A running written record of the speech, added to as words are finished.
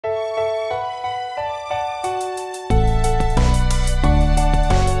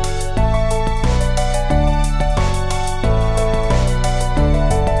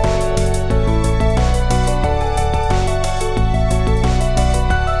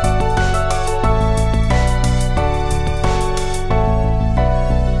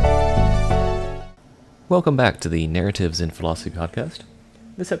Welcome back to the Narratives in Philosophy podcast.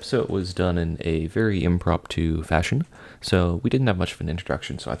 This episode was done in a very impromptu fashion, so we didn't have much of an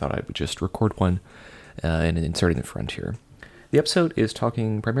introduction, so I thought I would just record one and insert it in the front here. The episode is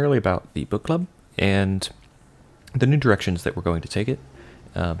talking primarily about the book club and the new directions that we're going to take it,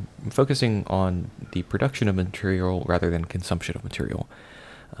 focusing on the production of material rather than consumption of material.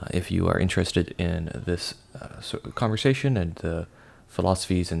 If you are interested in this conversation and the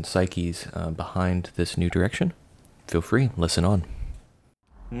philosophies and psyches behind this new direction, feel free, listen on.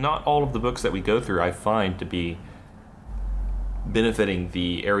 Not all of the books that we go through I find to be benefiting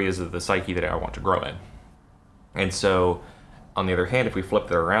the areas of the psyche that I want to grow in. And so, on the other hand, if we flip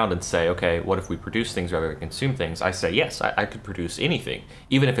that around and say, okay, what if we produce things rather than consume things? I say, yes, I could produce anything,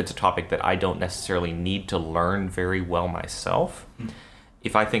 even if it's a topic that I don't necessarily need to learn very well myself.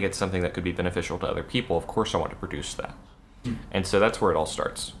 If I think it's something that could be beneficial to other people, of course I want to produce that. And so that's where it all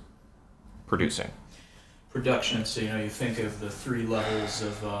starts, producing. Production, so you think of the three levels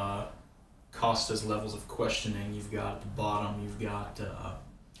of Costa's levels of questioning. You've got at the bottom, you've got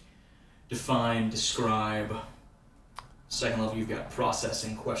define, describe. Second level, you've got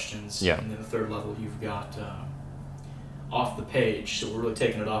processing questions. Yeah. And then the third level, you've got off the page. So we're really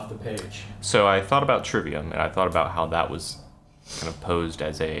taking it off the page. So I thought about trivium, and I thought about how that was kind of posed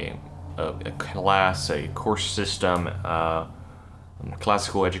as a class, a course system,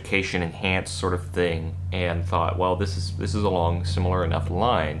 classical education enhanced sort of thing, and thought, well, this is along similar enough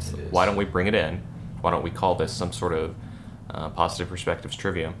lines. Why don't we bring it in? Why don't we call this some sort of positive perspectives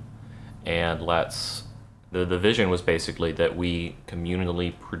trivium? And the vision was basically that we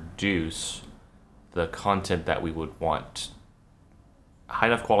communally produce the content that we would want, high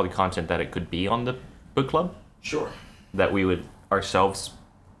enough quality content that it could be on the book club. Sure. That we would ourselves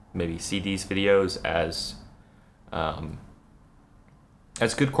maybe see these videos as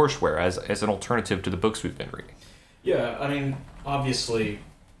good courseware, as an alternative to the books we've been reading. Yeah, I mean, obviously,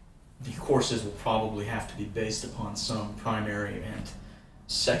 the courses will probably have to be based upon some primary and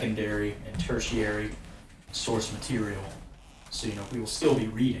secondary and tertiary source material. So, we will still be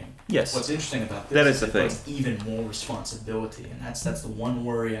reading. Yes. What's interesting about this that is the thing. It's even more responsibility, and that's the one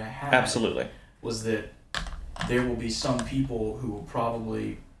worry I had. Absolutely. Was that there will be some people who will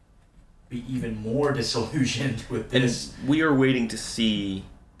probably be even more disillusioned with this. And we are waiting to see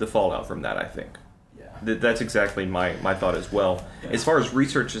the fallout from that, I think. Yeah. That's exactly my thought as well. Yeah. As far as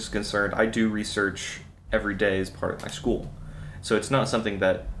research is concerned, I do research every day as part of my school. So it's not something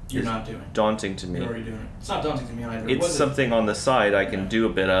that you're not doing. Daunting to me. You're already doing it. It's not daunting to me either. It's something on the side I can do a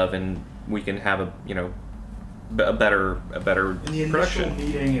bit of, and we can have a better In the production. initial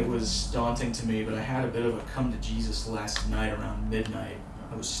meeting, it was daunting to me, but I had a bit of a come to Jesus last night around midnight.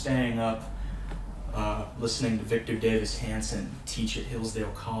 I was staying up, listening to Victor Davis Hanson teach at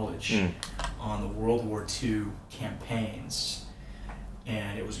Hillsdale College on the World War II campaigns,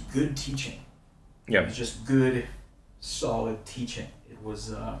 and it was good teaching. Yeah. It was just good, solid teaching. It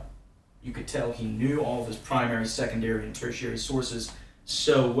was, you could tell he knew all of his primary, secondary, and tertiary sources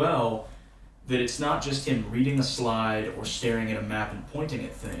so well that it's not just him reading a slide or staring at a map and pointing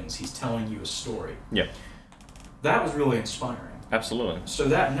at things. He's telling you a story. Yeah. That was really inspiring. Absolutely. So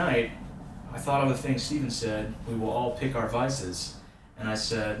that night, I thought of the thing Stephen said, we will all pick our vices. And I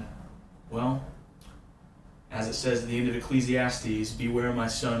said, well, as it says at the end of Ecclesiastes, beware, my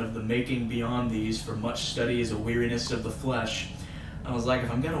son, of the making beyond these, for much study is a weariness of the flesh. I was like, if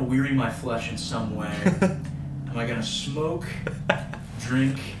I'm going to weary my flesh in some way, am I going to smoke,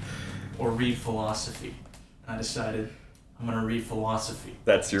 drink, or read philosophy? I decided I'm going to read philosophy.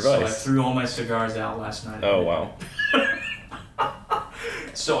 That's your vice. So I threw all my cigars out last night. Oh, wow.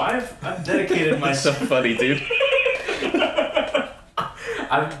 So I've dedicated myself... That's so funny, dude.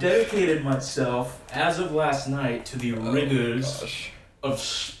 I've dedicated myself, as of last night, to the rigors of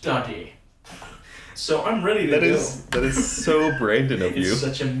study. So I'm ready to go. That is so Brandon of you. It's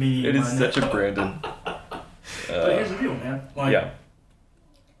such a meme. It is such a Brandon. But here's the deal, man.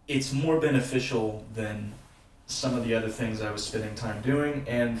 It's more beneficial than some of the other things I was spending time doing,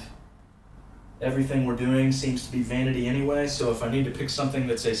 and everything we're doing seems to be vanity anyway, so if I need to pick something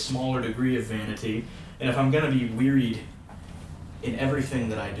that's a smaller degree of vanity, and if I'm going to be wearied in everything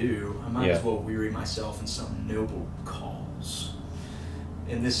that I do, I might as well weary myself in some noble cause.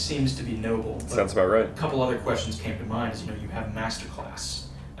 And this seems to be noble. Sounds about right. A couple other questions came to mind is, you have Masterclass,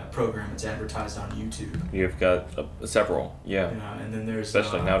 a program that's advertised on YouTube. You've got several, Yeah, and then there's...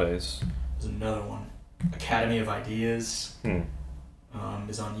 Especially nowadays. There's another one. Academy of Ideas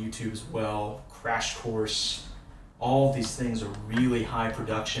is on YouTube as well. Crash Course. All of these things are really high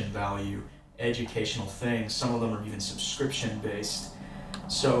production value, educational things. Some of them are even subscription based.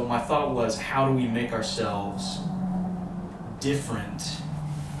 So my thought was, how do we make ourselves different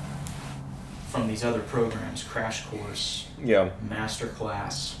from these other programs? Crash Course,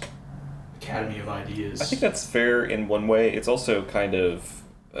 Masterclass, Academy of Ideas. I think that's fair in one way. It's also kind of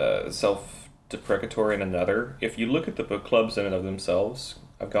self-deprecatory in another. If you look at the book clubs in and of themselves,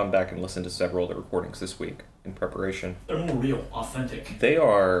 I've gone back and listened to several of the recordings this week in preparation. They're more real, authentic.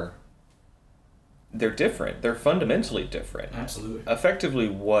 They're different. They're fundamentally different. Absolutely. Effectively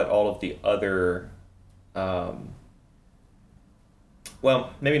what all of the other, well,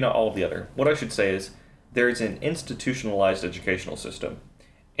 maybe not all of the other. What I should say is there's an institutionalized educational system.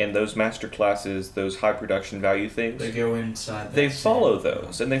 And those master classes, those high production value things, they go inside. They follow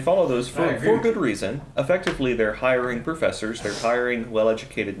those, and they follow those for good reason. Effectively, they're hiring professors, they're hiring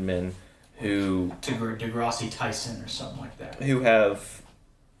well-educated men who... Degrassi Tyson or something like that.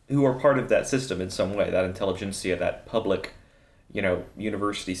 Who are part of that system in some way, that intelligentsia, that public,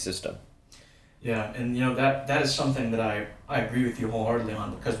 university system. Yeah, and that is something that I agree with you wholeheartedly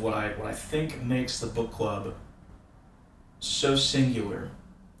on, because what I think makes the book club so singular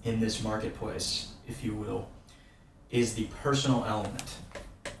in this marketplace, if you will, is the personal element,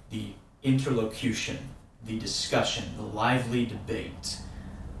 the interlocution, the discussion, the lively debate.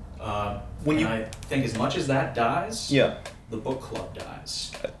 I think as much as that dies, the book club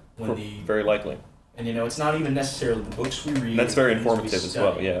dies. Very likely. And it's not even necessarily the books we read. That's very informative as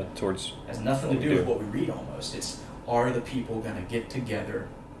well, It has nothing to do with what we read almost. It's, are the people going to get together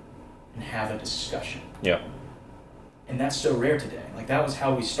and have a discussion? Yeah. And that's so rare today. Like, that was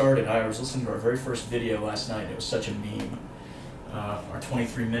how we started. I was listening to our very first video last night, and it was such a meme. Our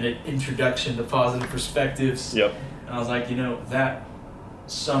 23-minute introduction to positive perspectives. Yep. And I was like, that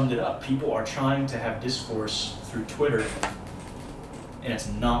summed it up. People are trying to have discourse through Twitter, and it's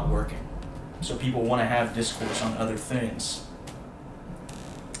not working. So people want to have discourse on other things.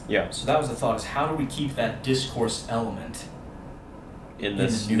 Yeah. So that was the thought, is how do we keep that discourse element in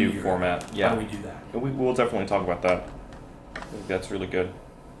this new format? Yeah. How do we do that? We'll definitely talk about that. I think that's really good.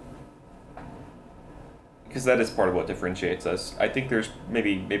 Because that is part of what differentiates us. I think there's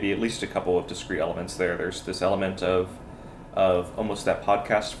maybe at least a couple of discrete elements there. There's this element of almost that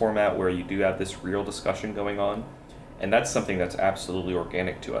podcast format where you do have this real discussion going on. And that's something that's absolutely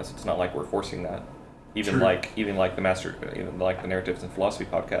organic to us. It's not like we're forcing that. Even like the Narratives and Philosophy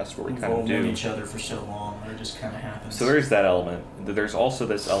podcast, where we kind of do. We've known each other for so long, it just kind of happens. So there's that element. There's also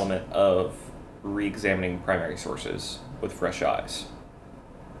this element of re-examining primary sources with fresh eyes.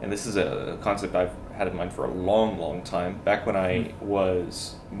 And this is a concept I've had in mind for a long, long time. Back when I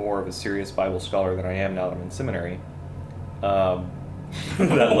was more of a serious Bible scholar than I am now that I'm in seminary.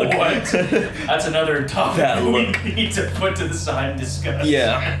 That look. What? That's another topic we need to put to the side and discuss.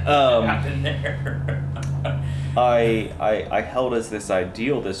 Yeah. Happened there. I held as this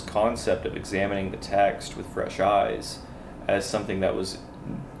ideal, this concept of examining the text with fresh eyes as something that was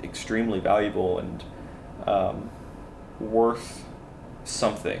extremely valuable and worth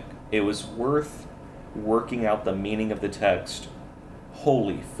something. It was worth working out the meaning of the text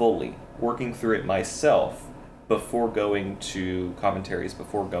wholly, fully, working through it myself before going to commentaries,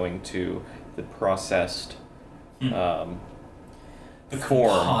 before going to the processed the form,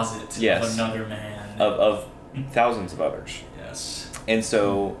 composite of another man. Of thousands of others. Yes. And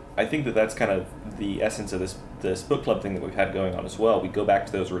so I think that's kind of the essence of this book club thing that we've had going on as well. We go back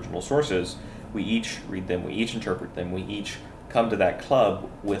to those original sources, we each read them, we each interpret them, we each come to that club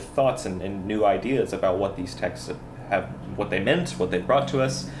with thoughts and new ideas about what these texts have, what they meant, what they brought to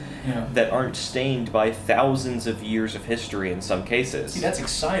us, that aren't stained by thousands of years of history in some cases. See, that's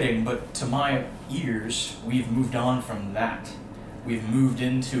exciting, but to my ears, we've moved on from that. We've moved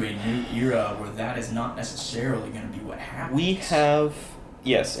into a new era where that is not necessarily going to be what happens. We have,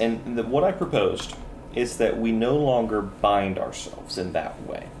 yes, and what I proposed is that we no longer bind ourselves in that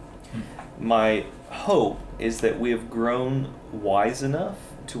way. My hope is that we have grown wise enough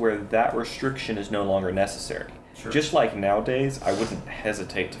to where that restriction is no longer necessary. Sure. Just like nowadays, I wouldn't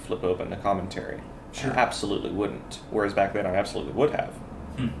hesitate to flip open a commentary. Sure. I absolutely wouldn't. Whereas back then, I absolutely would have.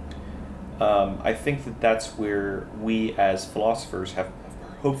 I think that's where we as philosophers have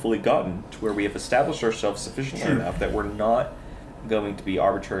hopefully gotten to where we have established ourselves sufficiently enough that we're not going to be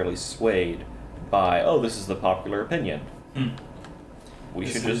arbitrarily swayed by, this is the popular opinion. We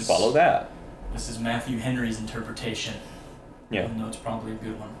should just follow that. This is Matthew Henry's interpretation. Yeah. Even though it's probably a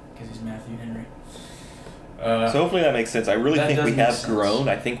good one, because he's Matthew Henry. So hopefully that makes sense. I really think we have grown.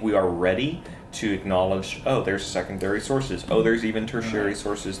 I think we are ready to acknowledge, there's secondary sources. There's even tertiary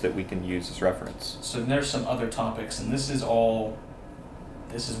sources that we can use as reference. So there's some other topics, and this is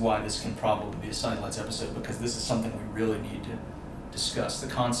why this can probably be a Sidelights episode, because this is something we really need to discuss, the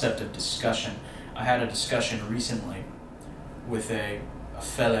concept of discussion. I had a discussion recently with a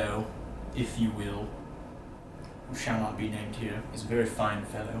fellow, if you will, who shall not be named here. He's a very fine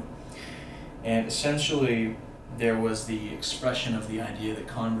fellow. And essentially, there was the expression of the idea that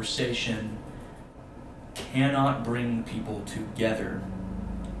conversation cannot bring people together,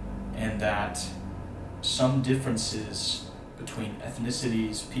 and that some differences between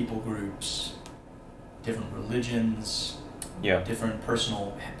ethnicities, people groups, different religions, different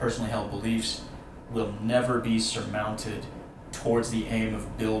personally held beliefs will never be surmounted towards the aim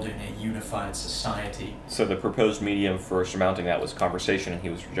of building a unified society. So the proposed medium for surmounting that was conversation, and he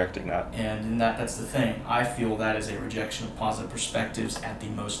was rejecting that. And that's the thing. I feel that is a rejection of positive perspectives at the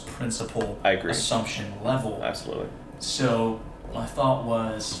most principal assumption level. Absolutely. So my thought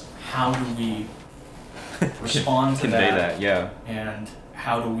was, how do we respond to convey that? Yeah. And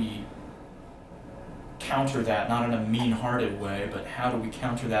how do we counter that, not in a mean-hearted way, but how do we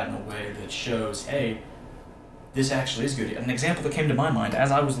counter that in a way that shows, hey, this actually is good. An example that came to my mind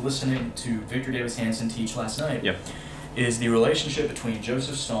as I was listening to Victor Davis Hanson teach last night is the relationship between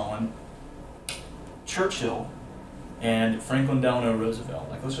Joseph Stalin, Churchill, and Franklin Delano Roosevelt.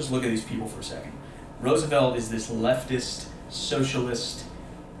 Like, let's just look at these people for a second. Roosevelt is this leftist, socialist,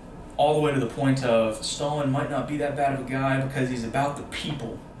 all the way to the point of Stalin might not be that bad of a guy because he's about the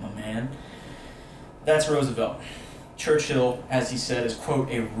people, my man. That's Roosevelt. Churchill, as he said, is,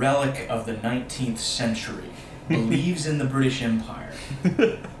 quote, a relic of the 19th century. Believes in the British Empire.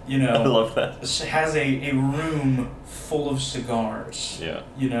 You know, I love that. Has a room full of cigars. Yeah.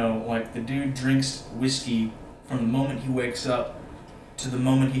 You know, like the dude drinks whiskey from the moment he wakes up to the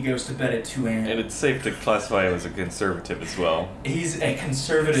moment he goes to bed at 2 a.m. And it's safe to classify him as a conservative as well. He's a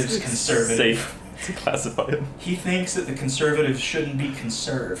conservative's conservative. Safe to classify him. He thinks that the conservatives shouldn't be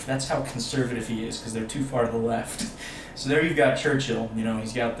conserved. That's how conservative he is, because they're too far to the left. So there you've got Churchill. You know,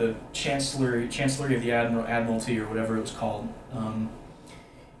 he's got the Chancellery of the Admiralty, or whatever it was called.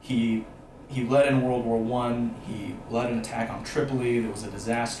 He led in World War I. He led an attack on Tripoli. There was a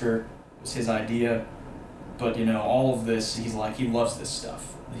disaster. It was his idea. But, you know, all of this, he's like, he loves this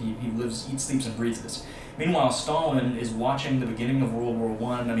stuff. He lives, eats, sleeps, and breathes this. Meanwhile, Stalin is watching the beginning of World War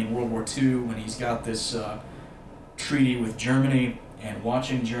World War II, when he's got this treaty with Germany, and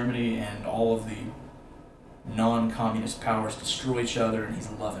watching Germany and all of the non-communist powers destroy each other, and he's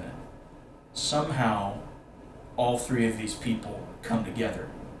loving it. Somehow, all three of these people come together.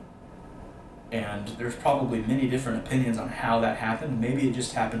 And there's probably many different opinions on how that happened. Maybe it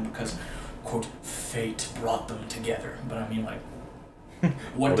just happened because, quote, fate brought them together. But I mean, like,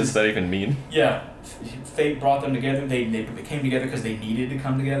 what does that even mean? Yeah, fate brought them together. They came together because they needed to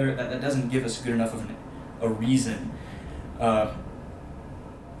come together. That doesn't give us good enough of a reason.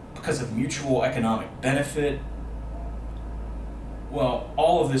 Because of mutual economic benefit. Well,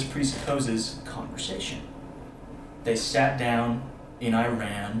 all of this presupposes conversation. They sat down in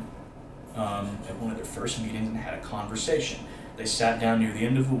Iran at one of their first meetings and had a conversation. They sat down near the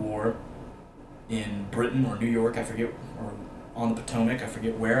end of the war in Britain or New York, I forget, or on the Potomac, I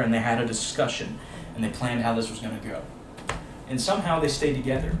forget where, and they had a discussion, and they planned how this was going to go. And somehow they stayed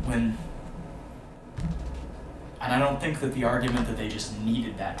together and I don't think that the argument that they just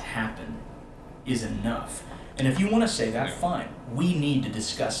needed that to happen is enough. And if you want to say that, fine. We need to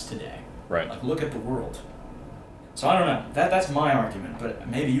discuss today. Right. Like, look at the world. So I don't know. That's my argument, but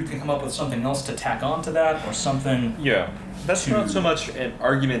maybe you can come up with something else to tack on to that, or something. Yeah. That's not so much an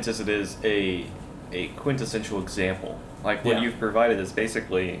argument as it is a quintessential example. Like, what you've provided is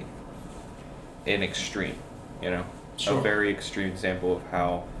basically an extreme, you know? Sure. A very extreme example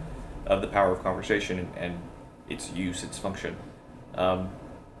of the power of conversation and its use, its function. I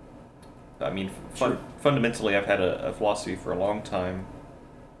mean, fundamentally, I've had a philosophy for a long time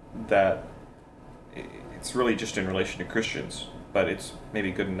that it's really just in relation to Christians, but it's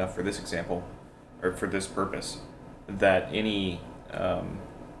maybe good enough for this example, or for this purpose, that any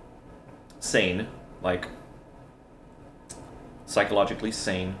sane, like psychologically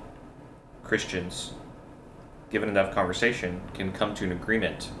sane Christians, given enough conversation, can come to an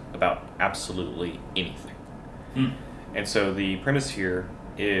agreement about absolutely anything. And so the premise here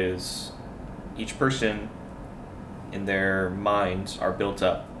is each person in their minds are built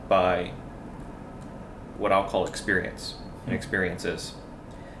up by what I'll call experience and experiences.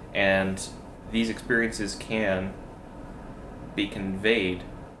 And these experiences can be conveyed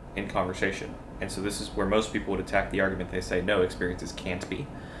in conversation. And so this is where most people would attack the argument. They say, no, experiences can't be.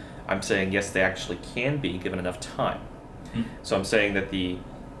 I'm saying, yes, they actually can be given enough time. So I'm saying that the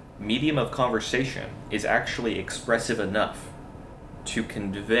medium of conversation is actually expressive enough to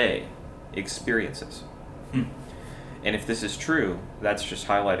convey experiences. And if this is true, that's just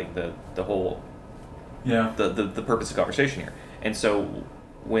highlighting the whole Yeah. the purpose of conversation here. And so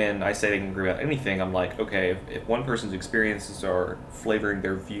when I say they can agree about anything, I'm like, okay, if one person's experiences are flavoring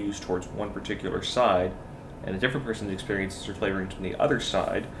their views towards one particular side, and a different person's experiences are flavoring to the other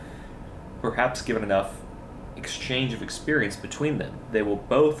side, perhaps given enough exchange of experience between them, they will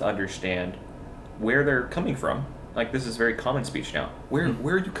both understand where they're coming from. Like, this is very common speech now. Where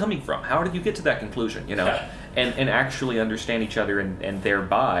are you coming from? How did you get to that conclusion? You know, and actually understand each other and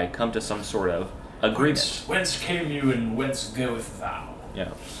thereby come to some sort of agreement. Whence came you and whence goeth thou?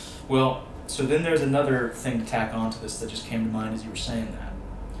 Yeah. Well, so then there's another thing to tack onto this that just came to mind as you were saying that.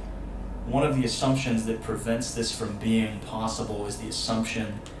 One of the assumptions that prevents this from being possible is the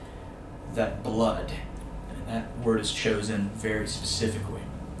assumption that blood, and that word is chosen very specifically,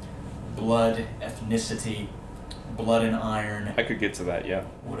 blood, ethnicity, blood and iron, I could get to that, yeah.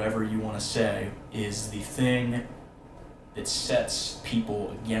 whatever you want to say, is the thing that sets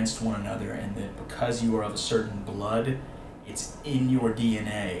people against one another, and that because you are of a certain blood, it's in your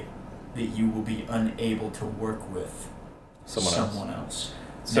DNA that you will be unable to work with someone else.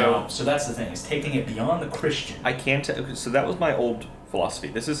 So that's the thing, is taking it beyond the Christian. I can't. So that was my old philosophy.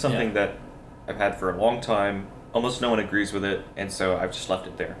 This is something that I've had for a long time. Almost no one agrees with it, and so I've just left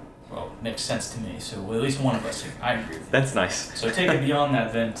it there. Well, it makes sense to me. So at least one of us here, I agree with you. That's nice. So take it beyond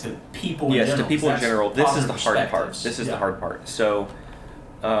that then to people in yes, general. to people in general. This is the hard part. perspectives. This is the hard part. So,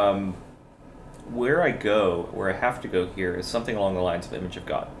 where I go, where I have to go here, is something along the lines of the image of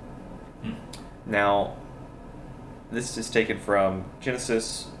God. Now, this is taken from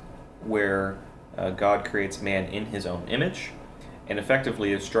Genesis, where God creates man in his own image, and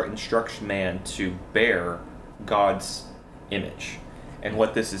effectively instructs man to bear God's image. And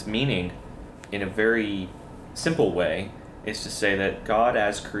what this is meaning, in a very simple way, is to say that God,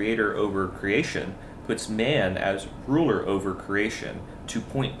 as creator over creation, puts man as ruler over creation to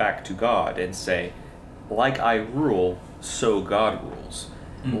point back to God and say, like I rule, so God rules.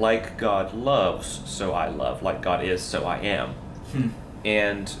 Like God loves, so I love. Like God is, so I am.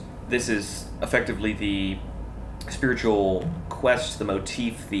 And this is effectively the spiritual quest, the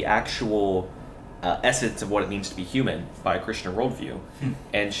motif, the actual essence of what it means to be human by a Christian worldview,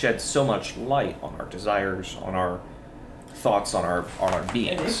 and sheds so much light on our desires, on our thoughts, on our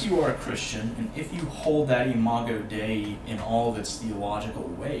beings. And if you are a Christian, and if you hold that Imago Dei in all of its theological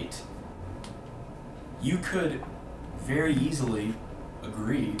weight, you could very easily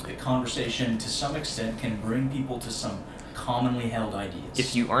agree that conversation to some extent can bring people to some commonly held ideas.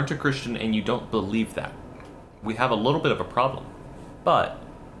 If you aren't a Christian and you don't believe that, we have a little bit of a problem. But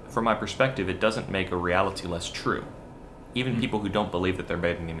from my perspective, it doesn't make a reality less true. Even people who don't believe that they're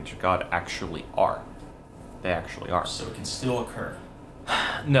made in the image of God actually are. They actually are. So it can still occur.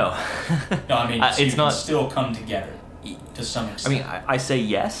 No. No, I mean, it's not. Can still come together to some extent. I mean, I say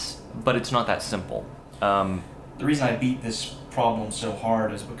yes, but it's not that simple. The reason I beat this problem so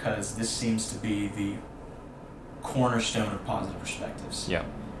hard is because this seems to be the cornerstone of positive perspectives. Yeah.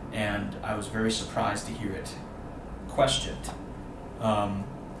 And I was very surprised to hear it questioned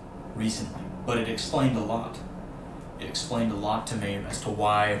recently. But it explained a lot. It explained a lot to me as to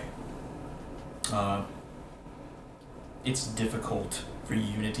why it's difficult for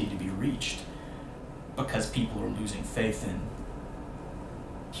unity to be reached, because people are losing faith in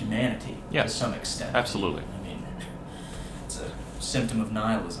humanity to some extent. Absolutely. I mean, it's a symptom of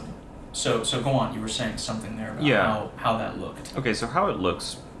nihilism. So go on. You were saying something there about how that looked. Okay, so how it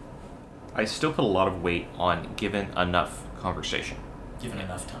looks, I still put a lot of weight on given enough conversation. Given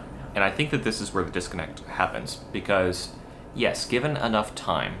enough time, yeah. And I think that this is where the disconnect happens, because, yes, given enough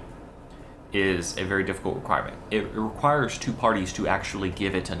time is a very difficult requirement. It requires two parties to actually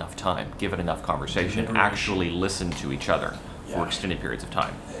give it enough time, give it enough conversation, actually listen to each other for extended periods of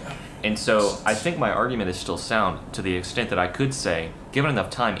time. And so I think my argument is still sound to the extent that I could say, given enough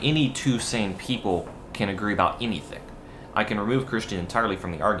time, any two sane people can agree about anything. I can remove Christian entirely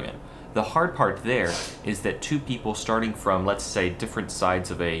from the argument. The hard part there is that two people starting from, let's say, different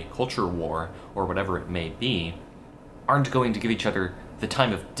sides of a culture war, or whatever it may be, aren't going to give each other the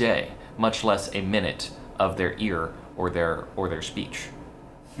time of day, much less a minute of their ear or their speech.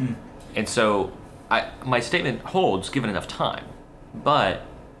 And so my statement holds given enough time, but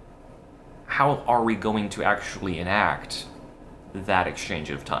how are we going to actually enact that exchange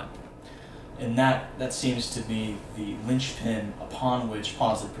of time? And that seems to be the linchpin upon which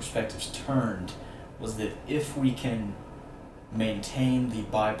positive perspectives turned, was that if we can maintain the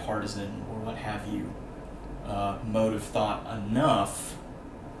bipartisan, or what have you, mode of thought enough,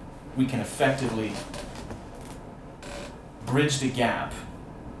 we can effectively bridge the gap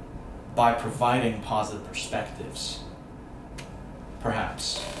by providing positive perspectives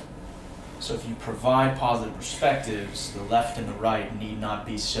perhaps. So if you provide positive perspectives, the left and the right need not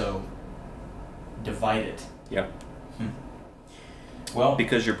be so divided. Yeah. Well,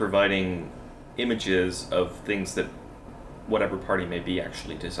 Because you're providing images of things that whatever party may be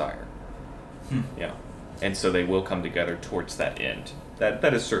actually desire. Yeah. And so they will come together towards that end.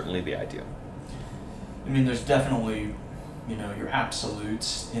 That is certainly the ideal. I mean, there's definitely, your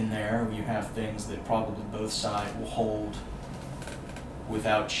absolutes in there. You have things that probably both sides will hold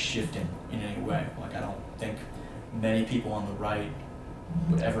without shifting in any way. Like, I don't think many people on the right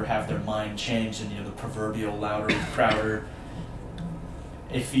would ever have their mind changed, and the proverbial louder, prouder,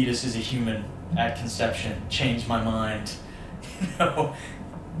 a fetus is a human at conception, change my mind. The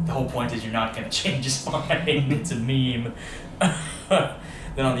whole point is you're not going to change his mind. It's a meme.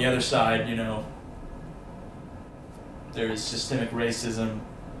 Then on the other side, there is systemic racism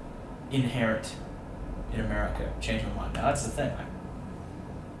inherent in America. Change my mind. Now that's the thing.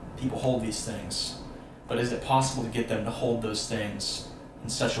 People hold these things, but is it possible to get them to hold those things in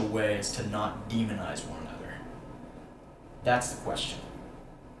such a way as to not demonize one another? That's the question.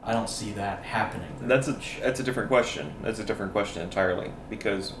 I don't see that happening. That's a different question. That's a different question entirely,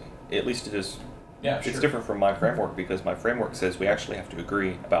 because at least it is. Yeah, sure. It's different from my framework, because my framework says we actually have to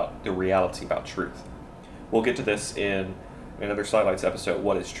agree about the reality about truth. We'll get to this in another Sidelights episode,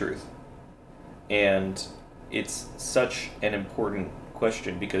 what is truth? And it's such an important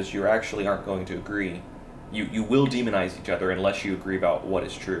question because you actually aren't going to agree. You will demonize each other unless you agree about what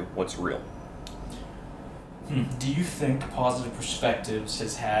is true, what's real. Do you think Positive Perspectives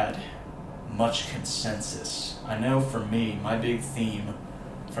has had much consensus? I know for me, my big theme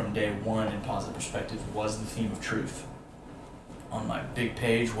from day one in Positive Perspectives was the theme of truth. On my big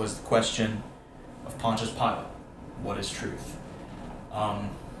page was the question of Pontius Pilate, what is truth?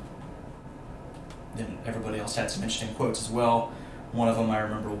 Then everybody else had some interesting quotes as well. One of them I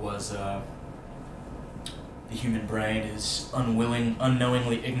remember was, the human brain is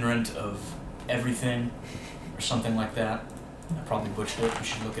unknowingly ignorant of everything, or something like that. I probably butchered it, you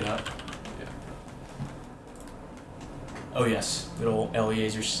should look it up. Yeah. Oh yes, good old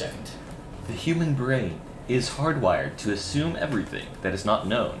Eliezer II. The human brain is hardwired to assume everything that is not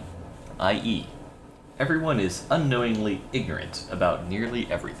known, i.e., everyone is unknowingly ignorant about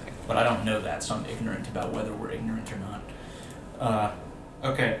nearly everything. But I don't know that, so I'm ignorant about whether we're ignorant or not.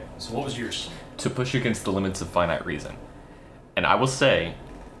 Okay, so what was yours? To push against the limits of finite reason. And I will say,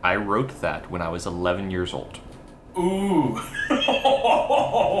 I wrote that when I was 11 years old. Ooh.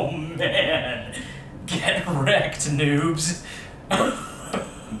 Oh, man. Get wrecked, noobs.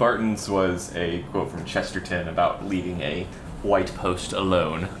 Barton's was a quote from Chesterton about leaving a white post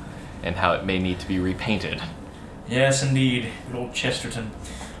alone and how it may need to be repainted. Yes, indeed. Good old Chesterton.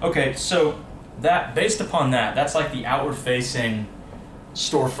 Okay, so that based upon that, that's like the outward-facing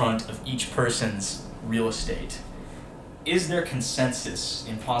storefront of each person's real estate. Is there consensus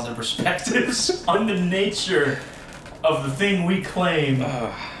in Positive Perspectives on the nature of the thing we claim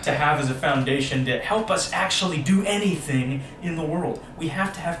to have as a foundation to help us actually do anything in the world? We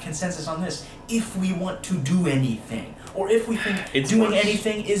have to have consensus on this if we want to do anything, or if we think doing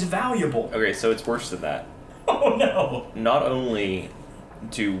anything is valuable. Okay, so it's worse than that. Oh no! Not only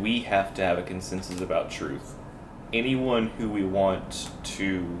do we have to have a consensus about truth, anyone who we want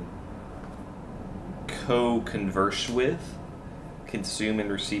to co-converse with, consume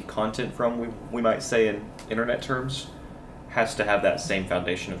and receive content from, we might say in internet terms, has to have that same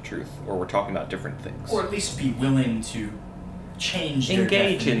foundation of truth, or we're talking about different things. Or at least be willing to change their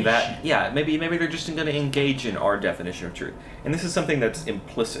Engage in definition. that. Yeah, maybe they're just going to engage in our definition of truth. And this is something that's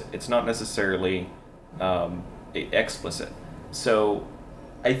implicit. It's not necessarily explicit. So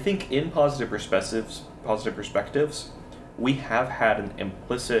I think in positive perspectives, we have had an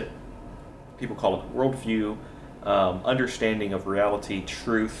implicit, people call it worldview, understanding of reality,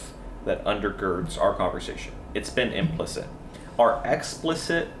 truth, that undergirds our conversation. It's been implicit. Are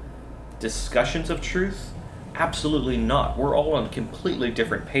explicit discussions of truth? Absolutely not. We're all on completely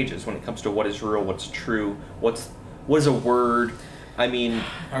different pages when it comes to what is real, what's true, what is a word. I mean,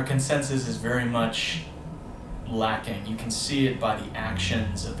 our consensus is very much lacking. You can see it by the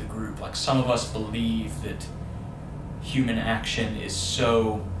actions of the group. Like, some of us believe that human action is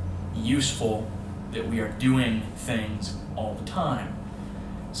so useful that we are doing things all the time.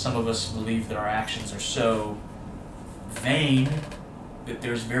 Some of us believe that our actions are so vain that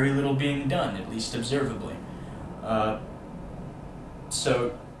there's very little being done, at least observably.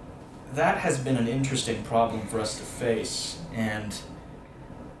 So that has been an interesting problem for us to face, and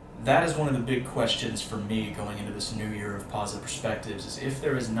that is one of the big questions for me going into this new year of Positive Perspectives, is if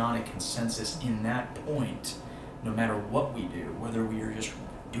there is not a consensus in that point, no matter what we do, whether we are just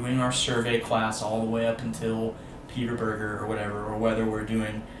doing our survey class all the way up until Peter Berger or whatever, or whether we're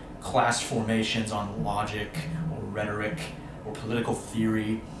doing class formations on logic or rhetoric or political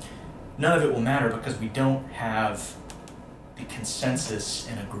theory, none of it will matter because we don't have the consensus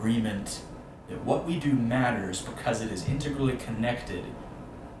and agreement that what we do matters because it is integrally connected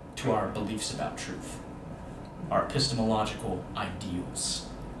to our beliefs about truth, our epistemological ideals.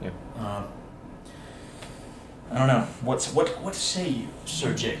 Yeah. I don't know. What say you,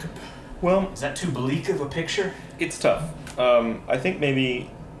 Sir Jacob? Well, Is that too bleak of a picture? it's tough. I think maybe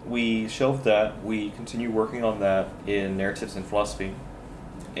we shelve that. We continue working on that in narratives and philosophy,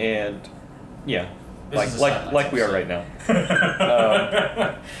 and yeah, This is a like Sidelights we are episode.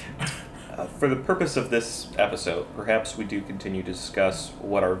 right now. For the purpose of this episode, perhaps we do continue to discuss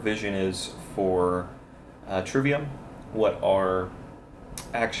what our vision is for trivia, what our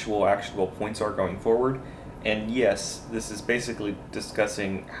actionable points are going forward, and yes, this is basically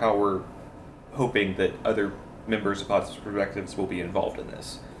discussing how we're hoping that other members of Positive Perspectives will be involved in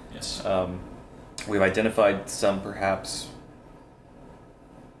this. Yes. We've identified some perhaps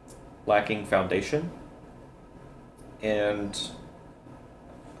lacking foundation, and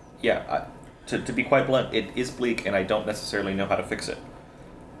yeah, to be quite blunt, it is bleak, and I don't necessarily know how to fix it.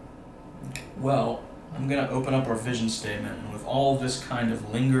 Well, I'm going to open up our vision statement, and with all this kind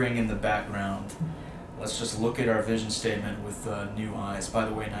of lingering in the background, let's just look at our vision statement with new eyes. By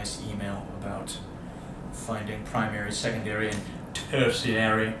the way, nice email about finding primary, secondary, and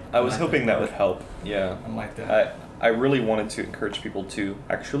tertiary. I was like hoping that would help. Yeah. I like that. I really wanted to encourage people to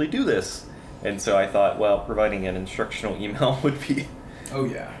actually do this, and so I thought, well, providing an instructional email would be Oh,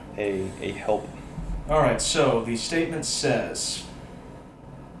 yeah. a help. All right, so the statement says,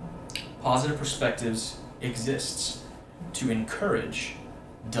 Positive Perspectives exists to encourage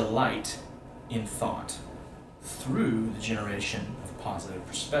delight in thought through the generation of positive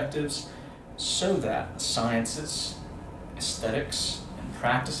perspectives so that the sciences, aesthetics, and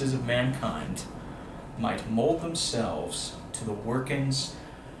practices of mankind might mold themselves to the workings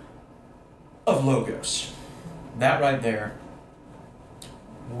of Logos. That right there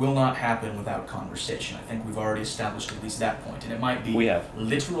will not happen without conversation. I think we've already established at least that point. And it might be We have.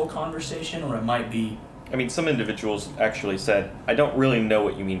 literal conversation, or it might be... I mean, some individuals actually said, I don't really know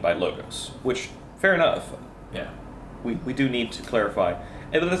what you mean by logos, which, fair enough. Yeah. We do need to clarify.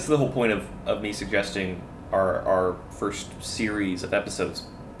 And that's the whole point of me suggesting our first series of episodes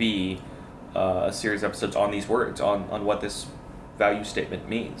be a series of episodes on these words, on what this value statement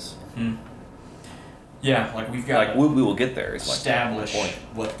means. Yeah, like we've got Like, we will get there. Is establish the point.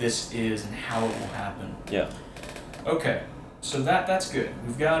 what this is and how it will happen. Yeah. Okay, so that's good.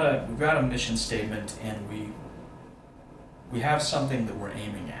 We've got a mission statement, and we have something that we're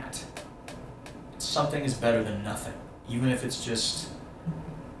aiming at. Something is better than nothing, even if it's just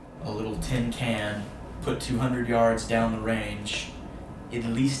a little tin can put 200 yards down the range. At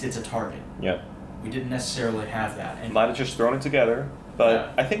least it's a target. Yeah. We didn't necessarily have that. And Might have just thrown it together, but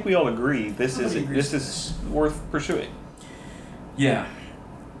Yeah. I think we all agree this Everybody agrees is with this. worth pursuing. yeah,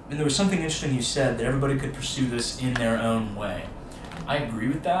 and there was something interesting you said, that everybody could pursue this in their own way. I agree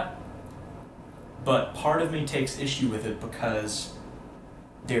with that, but part of me takes issue with it because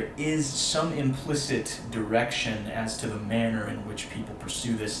there is some implicit direction as to the manner in which people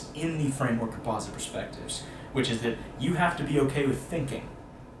pursue this in the framework of positive perspectives, which is that you have to be okay with thinking.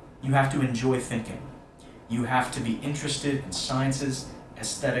 You have to enjoy thinking. You have to be interested in sciences,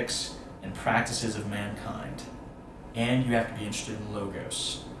 aesthetics, and practices of mankind. And you have to be interested in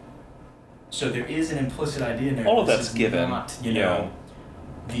logos. So there is an implicit idea in there. All of that that's this is given, not, yeah.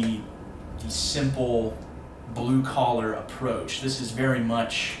 the simple blue collar approach. This is very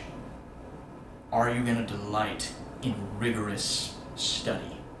much, are you going to delight in rigorous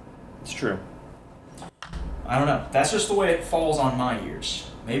study? It's true. I don't know. That's just the way it falls on my ears.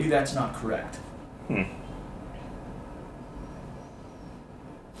 Maybe that's not correct.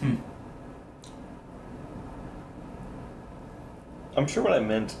 I'm sure what I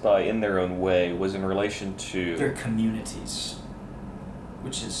meant by in their own way was in relation to... They're communities,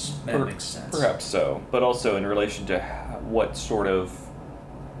 which is, that makes sense. Perhaps so, but also in relation to what sort of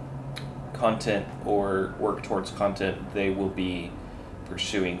content or work towards content they will be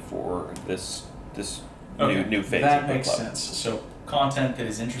pursuing for this new phase that of the makes club. sense. So content that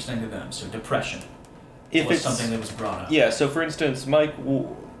is interesting to them. So depression If was it's something that was brought up. Yeah, so for instance, Mike,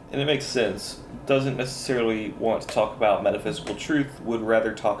 and it makes sense, doesn't necessarily want to talk about metaphysical truth, would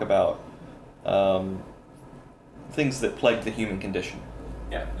rather talk about things that plague the human condition.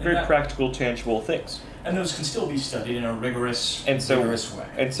 Yeah. Very practical, tangible things. And those can still be studied in a rigorous And so, way.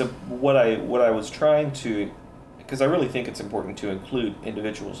 And so what I was trying to because I really think it's important to include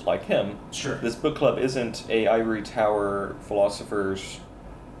individuals like him. Sure. This book club isn't a ivory tower philosophers.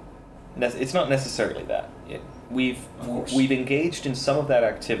 It's not necessarily that. We've engaged in some of that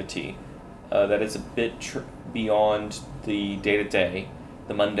activity that is a bit beyond the day-to-day,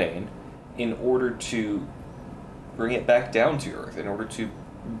 the mundane, in order to bring it back down to earth, in order to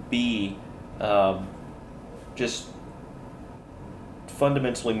be just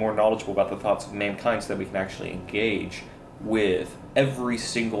fundamentally more knowledgeable about the thoughts of mankind so that we can actually engage with every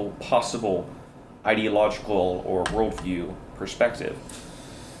single possible ideological or worldview perspective.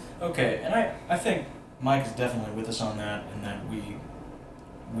 Okay, and I think Mike is definitely with us on that, and that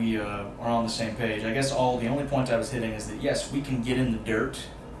we are on the same page. I guess the only point I was hitting is that yes, we can get in the dirt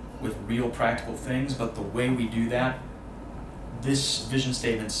with real practical things, but the way we do that, this vision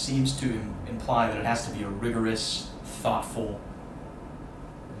statement seems to imply that it has to be a rigorous, thoughtful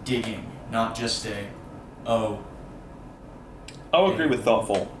digging, not just I'll agree with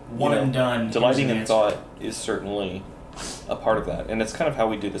thoughtful. One and done. Delighting in thought is certainly a part of that, and it's kind of how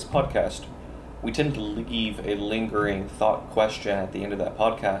we do this podcast. We tend to leave a lingering thought question at the end of that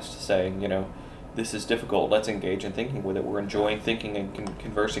podcast saying, this is difficult, let's engage in thinking with it. We're enjoying thinking and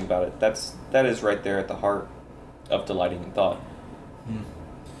conversing about it. That is right there at the heart of delighting in thought.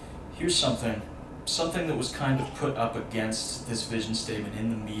 Here's something that was kind of put up against this vision statement in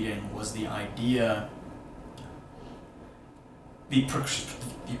the meeting was the idea, the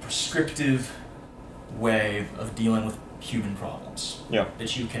prescriptive way of dealing with human problems. Yeah.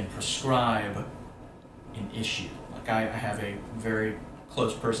 That you can prescribe an issue. Like I have a very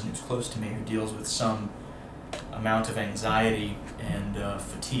close person who's close to me who deals with some amount of anxiety and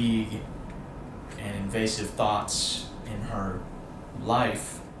fatigue and invasive thoughts in her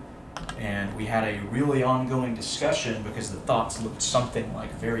life. And we had a really ongoing discussion because the thoughts looked something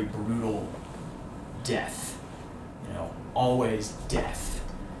like very brutal death. Always death.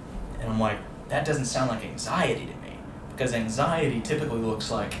 And I'm like, that doesn't sound like anxiety to me. Because anxiety typically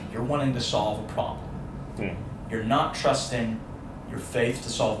looks like you're wanting to solve a problem. You're not trusting your faith to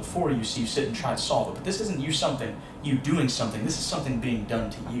solve it for you, so you sit and try to solve it. But this isn't you doing something. This is something being done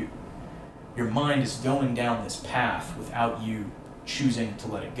to you. Your mind is going down this path without you choosing to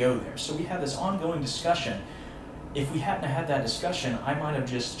let it go there. So we had this ongoing discussion. If we hadn't had that discussion, I might have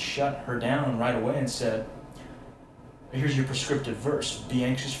just shut her down right away and said, here's your prescriptive verse. Be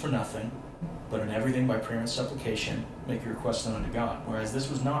anxious for nothing, but in everything by prayer and supplication, make your request known unto God. Whereas this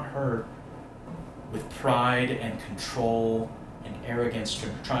was not her with pride and control and arrogance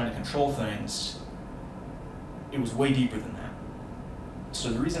trying to control things. It was way deeper than that. So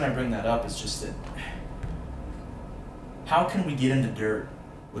the reason I bring that up is just that how can we get in the dirt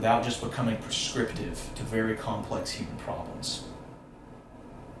without just becoming prescriptive to very complex human problems?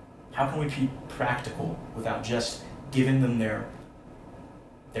 How can we be practical without just giving them their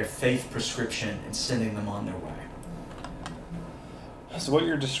faith prescription and sending them on their way? So what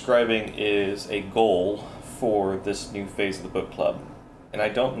you're describing is a goal for this new phase of the book club. And I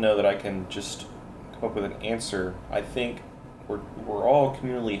don't know that I can just come up with an answer. I think we're all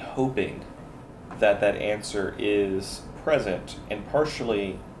communally hoping that answer is present, and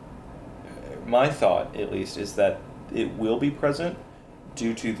partially my thought at least is that it will be present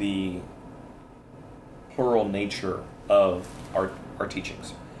due to the plural nature of our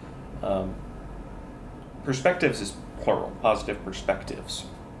teachings. Perspectives is plural, positive perspectives.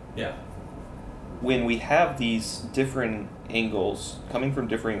 Yeah. When we have these different angles coming from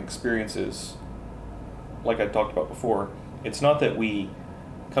different experiences, like I talked about before, it's not that we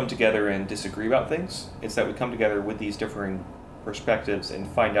come together and disagree about things, it's that we come together with these differing perspectives and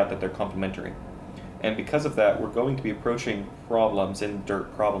find out that they're complementary. And because of that, we're going to be approaching problems and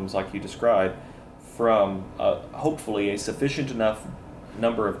dirt problems like you described from hopefully a sufficient enough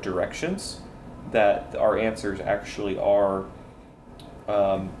number of directions that our answers actually are,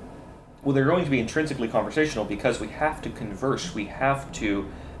 they're going to be intrinsically conversational because we have to converse, we have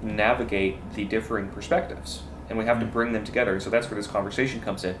to navigate the differing perspectives, and we have to bring them together. So that's where this conversation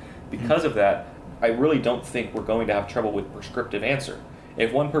comes in. Because of that, I really don't think we're going to have trouble with prescriptive answer.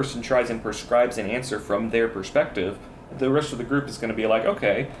 If one person tries and prescribes an answer from their perspective, the rest of the group is going to be like,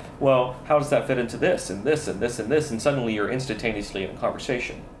 okay, well, how does that fit into this and this and this and this? And suddenly you're instantaneously in a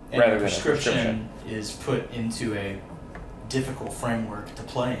conversation rather than a prescription. Is put into a difficult framework to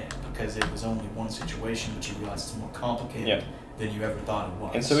play in because it was only one situation, but you realize it's more complicated than you ever thought it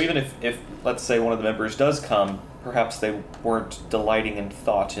was. And so even if let's say one of the members does come, perhaps they weren't delighting in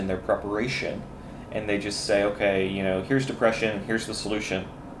thought in their preparation, and they just say, okay, here's depression, here's the solution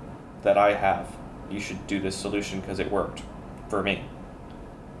that I have. You should do this solution because it worked for me.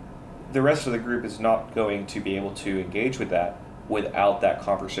 the rest of the group is not going to be able to engage with that without that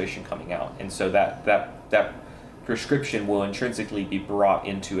conversation coming out. And so that prescription will intrinsically be brought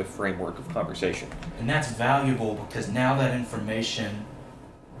into a framework of conversation. And that's valuable because now that information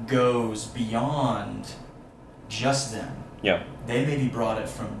goes beyond just them. Yeah. They may be brought it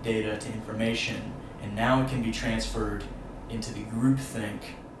from data to information, and now it can be transferred into the groupthink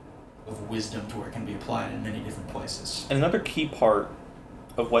of wisdom to where it can be applied in many different places. And another key part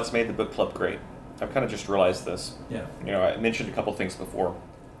of what's made the book club great, I've kind of just realized this. Yeah. I mentioned a couple things before.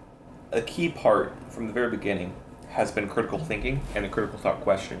 A key part from the very beginning has been critical thinking and the critical thought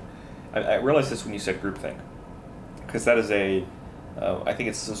question. I realized this when you said groupthink, because that is I think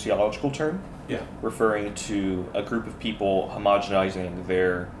it's a sociological term, yeah, referring to a group of people homogenizing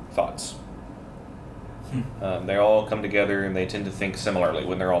their thoughts. They all come together and they tend to think similarly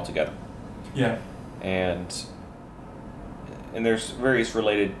when they're all together. Yeah. And there's various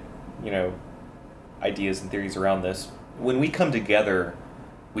related, ideas and theories around this. When we come together,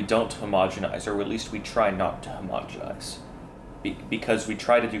 we don't homogenize, or at least we try not to homogenize. Because we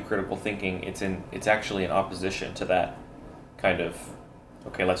try to do critical thinking, it's actually in opposition to that kind of,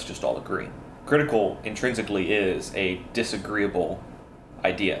 okay, let's just all agree. Critical intrinsically is a disagreeable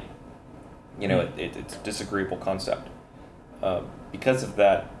idea. It's a disagreeable concept. Because of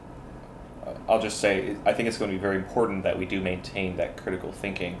that, I'll just say, I think it's going to be very important that we do maintain that critical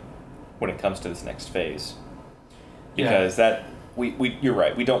thinking when it comes to this next phase. Because you're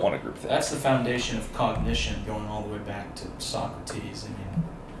right, we don't want to group think. That's the foundation of cognition, going all the way back to Socrates. I mean,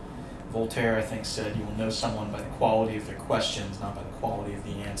 Voltaire, I think, said you will know someone by the quality of their questions, not by the quality of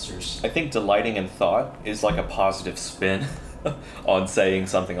the answers. I think delighting in thought is like a positive spin on saying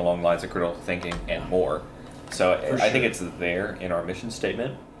something along the lines of critical thinking and more. So I think it's there in our mission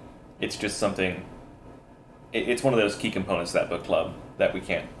statement. It's just something, it's one of those key components of that book club that we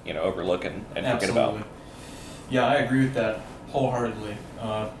can't overlook and forget about. Yeah, I agree with that wholeheartedly.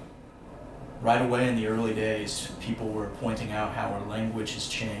 Right away in the early days, people were pointing out how our language has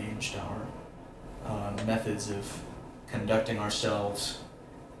changed, our methods of conducting ourselves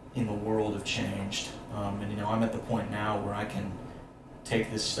in the world have changed. And I'm at the point now where I can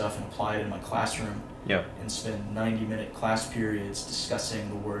take this stuff and apply it in my classroom. Yeah. And spend 90-minute class periods discussing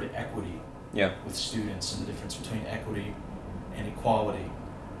the word equity. Yeah. With students and the difference between equity and equality.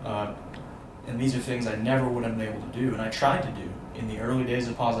 And these are things I never would have been able to do, and I tried to do. In the early days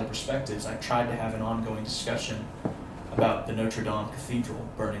of Positive Perspectives, I tried to have an ongoing discussion about the Notre Dame Cathedral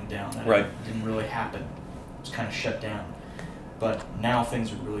burning down. That Right. didn't really happen. It was kind of shut down. But now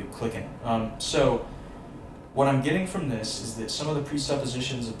things are really clicking. So what I'm getting from this is that some of the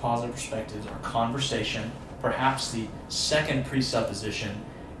presuppositions of Positive Perspectives are conversation. Perhaps the second presupposition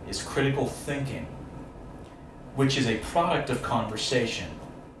is critical thinking, which is a product of conversation.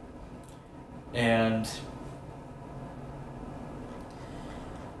 And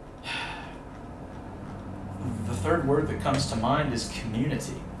the third word that comes to mind is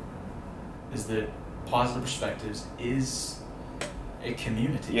community. Is that Positive Perspectives is a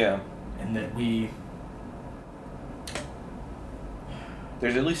community. Yeah. And that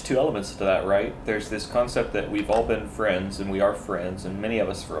there's at least two elements to that, right? There's this concept that we've all been friends, and we are friends, and many of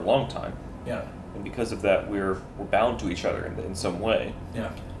us for a long time. Yeah. And because of that, we're bound to each other in some way.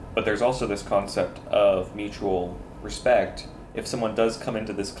 Yeah. But there's also this concept of mutual respect. If someone does come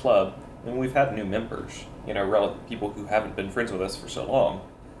into this club, and we've had new members, people who haven't been friends with us for so long,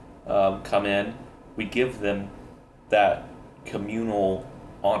 come in, we give them that communal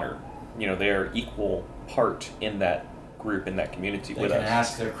honor. They're equal part in that group, in that community with us. They can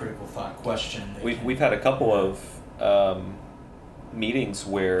ask their critical thought question. We've had a couple of meetings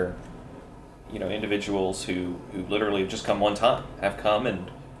where individuals who literally just come one time have come,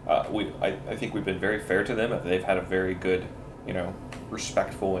 and I think we've been very fair to them. They've had a very good,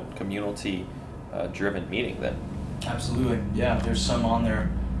 respectful and community driven meeting then. Absolutely. Yeah, there's some on there.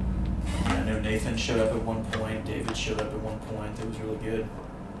 I know Nathan showed up at one point, David showed up at one point. It was really good.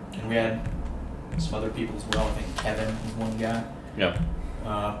 And we had some other people as well. I think Kevin was one guy.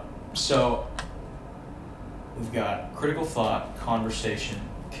 Yeah. So we've got critical thought, conversation,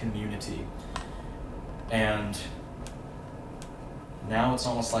 community. And now it's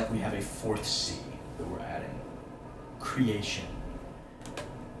almost like we have a fourth C that we're adding. Creation.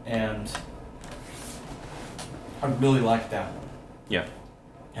 And I really like that one. Yeah.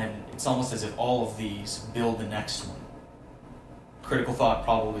 And it's almost as if all of these build the next one. Critical thought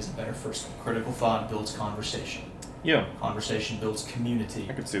probably is a better first one. Critical thought builds conversation. Yeah. Conversation builds community.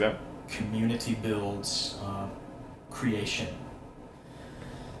 I could see that. Community builds creation.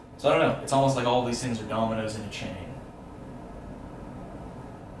 So I don't know. It's almost like all these things are dominoes in a chain.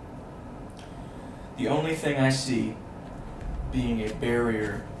 The only thing I see being a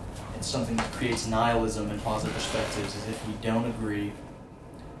barrier and something that creates nihilism in positive perspectives is if we don't agree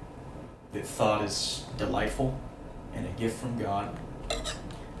that thought is delightful and a gift from God,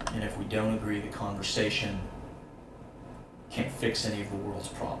 and if we don't agree that conversation can't fix any of the world's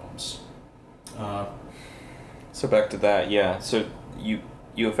problems. So back to that, yeah. So you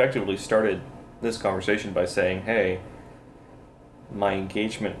effectively started this conversation by saying, hey, my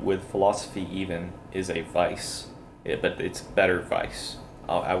engagement with philosophy even is a vice, but it's better vice.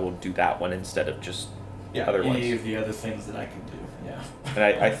 I will do that one instead of just other ones. Any of the other things that I can do, yeah. And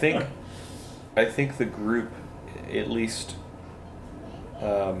I think the group, at least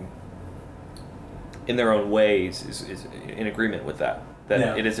in their own ways, is in agreement with that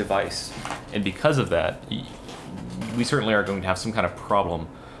it is a vice. And because of that, we certainly are going to have some kind of problem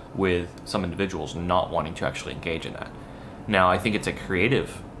with some individuals not wanting to actually engage in that. Now, I think it's a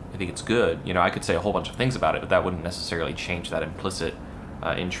creative, I think it's good. You know, I could say a whole bunch of things about it, but that wouldn't necessarily change that implicit,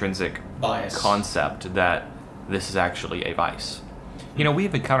 intrinsic bias concept that this is actually a vice. You know,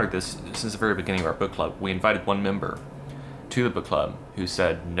 we've encountered this since the very beginning of our book club. We invited one member to the book club who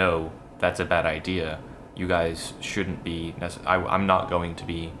said, no, that's a bad idea. You guys shouldn't be, I'm not going to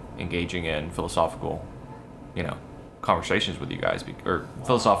be engaging in philosophical, conversations with you guys, or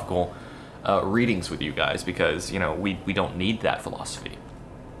philosophical readings with you guys, because, we don't need that philosophy.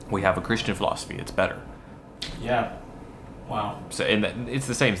 We have a Christian philosophy. It's better. Yeah. Wow. So, and it's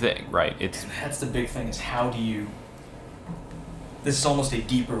the same thing, right? That's the big thing, is how do you... This is almost a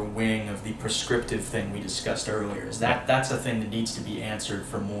deeper wing of the prescriptive thing we discussed earlier. Is that's a thing that needs to be answered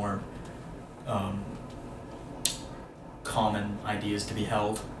for more common ideas to be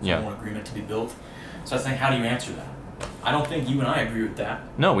held, for more agreement to be built. So I think, how do you answer that? I don't think you and I agree with that.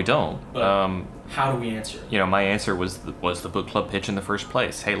 No, we don't. But how do we answer it? My answer was the book club pitch in the first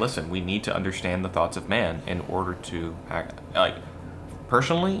place. Hey, listen, we need to understand the thoughts of man in order to act. Like,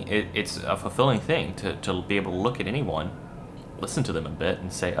 personally, it's a fulfilling thing to be able to look at anyone, listen to them a bit,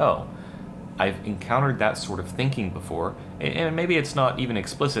 and say, oh, I've encountered that sort of thinking before, and maybe it's not even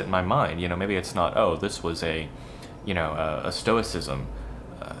explicit in my mind. Maybe it's not, oh, this was a stoicism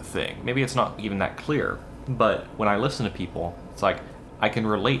thing. Maybe it's not even that clear. But when I listen to people, it's like I can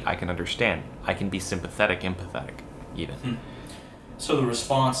relate, I can understand, I can be sympathetic, empathetic, even. So the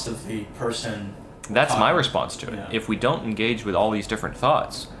response of the person... That's my response to it. Yeah. If we don't engage with all these different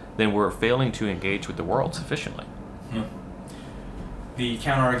thoughts, then we're failing to engage with the world sufficiently. The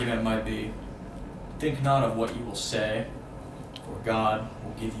counter-argument might be, think not of what you will say, for God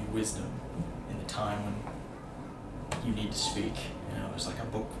will give you wisdom in the time when you need to speak. There's like a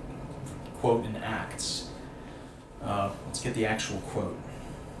book quote in Acts. Let's get the actual quote.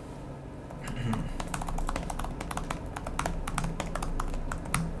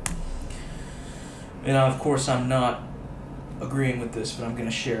 Of course, I'm not agreeing with this, but I'm going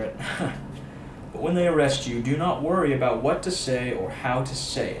to share it. But when they arrest you, do not worry about what to say or how to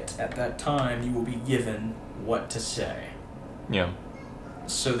say it. At that time, you will be given what to say. Yeah.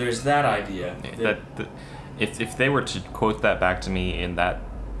 So there's that idea. If they were to quote that back to me in that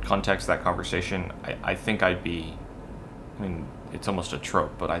context, that conversation, I think I'd be, it's almost a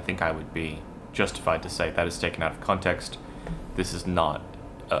trope, but I think I would be justified to say that is taken out of context. This is not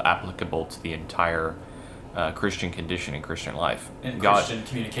applicable to the entire Christian condition in Christian life. Christian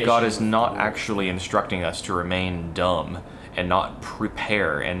communication. God is not actually instructing us to remain dumb and not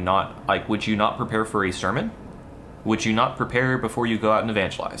prepare and not, would you not prepare for a sermon? Would you not prepare before you go out and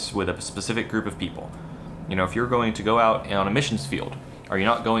evangelize with a specific group of people? If you're going to go out on a missions field, are you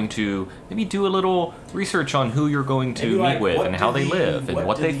not going to maybe do a little research on who you're going to meet with and how they live and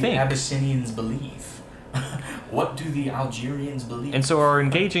what they think? What do the Abyssinians believe? What do the Algerians believe? And so our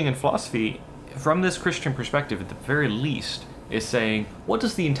engaging in philosophy, from this Christian perspective, at the very least, is saying, what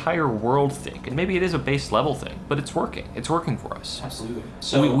does the entire world think? And maybe it is a base level thing, but it's working. It's working for us. Absolutely.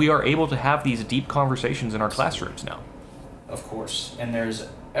 So we are able to have these deep conversations in our classrooms now. Of course. And there's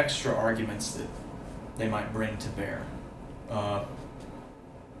extra arguments that they might bring to bear.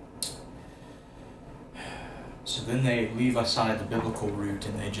 So then they leave aside the biblical route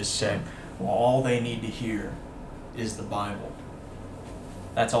and they just say, well, all they need to hear is the Bible.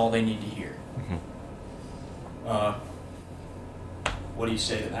 That's all they need to hear. What do you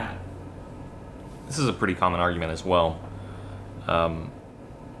say to that? This is a pretty common argument as well.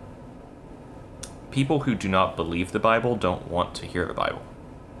 People who do not believe the Bible don't want to hear the Bible.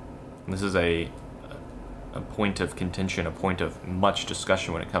 And this is a point of contention, a point of much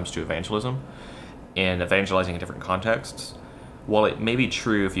discussion when it comes to evangelism and evangelizing in different contexts. While it may be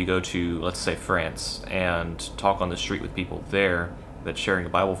true if you go to, let's say, France and talk on the street with people there, that sharing a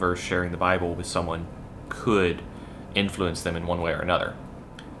Bible verse, sharing the Bible with someone could influence them in one way or another.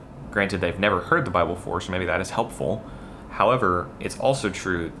 Granted, they've never heard the Bible before, so maybe that is helpful. However, it's also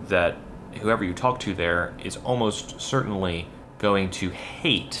true that whoever you talk to there is almost certainly going to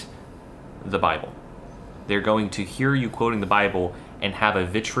hate the Bible. They're going to hear you quoting the Bible and have a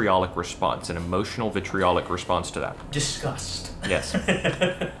vitriolic response, an emotional vitriolic response to that. Disgust. Yes.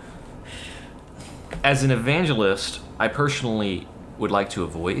 As an evangelist, I personally would like to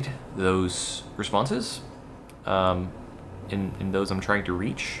avoid those responses in those I'm trying to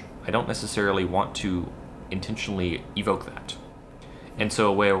reach. I don't necessarily want to intentionally evoke that. And so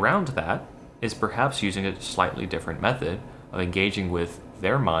a way around that is perhaps using a slightly different method of engaging with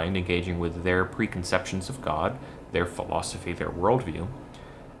their mind, engaging with their preconceptions of God, their philosophy, their worldview,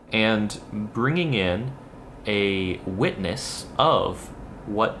 and bringing in a witness of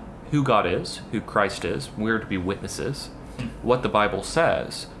who God is, who Christ is. We're to be witnesses, what the Bible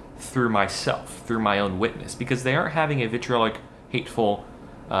says, through myself, through my own witness, because they aren't having a vitriolic, hateful,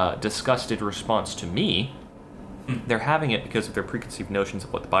 disgusted response to me. They're having it because of their preconceived notions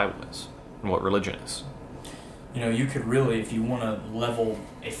of what the Bible is and what religion is. You know, you could really, if you want to level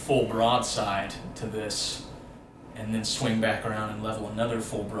a full broadside to this, and then swing back around and level another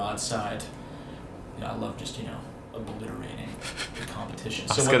full broadside. I love just, obliterating the competition.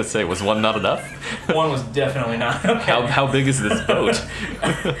 I was going to say, was one not enough? One was definitely not. Okay. How big is this boat?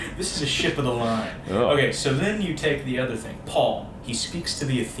 This is a ship of the line. Oh. Okay, so then you take the other thing. Paul, he speaks to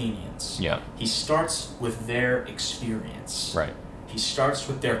the Athenians. Yeah. He starts with their experience. Right. He starts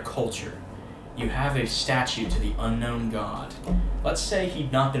with their culture. You have a statue to the unknown God. Let's say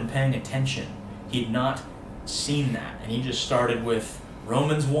he'd not been paying attention. He'd not seen that, and he just started with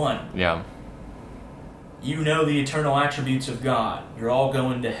Romans 1. Yeah. You know the eternal attributes of God. You're all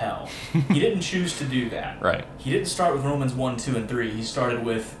going to hell. He didn't choose to do that. Right. He didn't start with Romans 1, 2, and 3. He started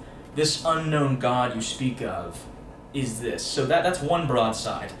with, this unknown God you speak of is this. So that's one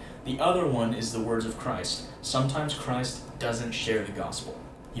broadside. The other one is the words of Christ. Sometimes Christ doesn't share the gospel.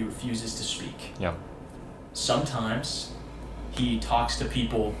 He refuses to speak. Yeah. Sometimes he talks to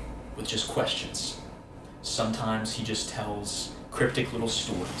people with just questions. Sometimes he just tells cryptic little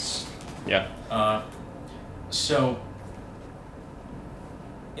stories. Yeah. So,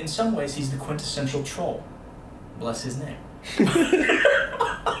 in some ways, he's the quintessential troll. Bless his name.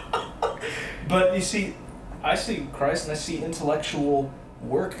 But you see, I see Christ and I see intellectual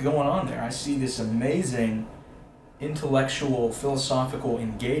work going on there. I see this amazing intellectual, philosophical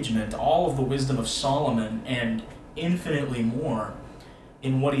engagement, all of the wisdom of Solomon, and infinitely more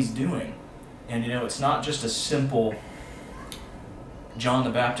in what he's doing. And it's not just a simple John the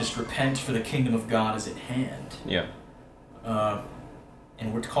Baptist, repent for the kingdom of God is at hand. Yeah.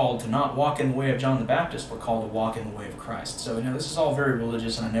 And we're called to not walk in the way of John the Baptist, we're called to walk in the way of Christ. So, this is all very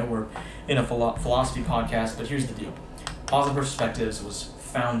religious, and I know we're in a philosophy podcast, but here's the deal. Positive Perspectives was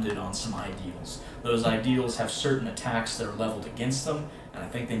founded on some ideals. Those ideals have certain attacks that are leveled against them, and I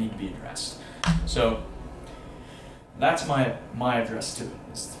think they need to be addressed. So, that's my address to it,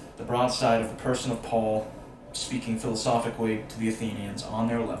 is the broadside of the person of Paul, speaking philosophically to the Athenians on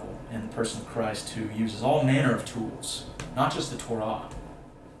their level, and the person of Christ who uses all manner of tools, not just the Torah,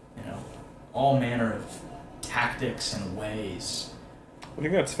 all manner of tactics and ways. I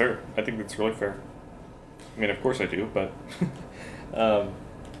think that's fair. I think that's really fair. I mean, of course I do, but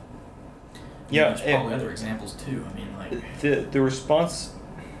yeah. There's probably other examples too. I mean, like the response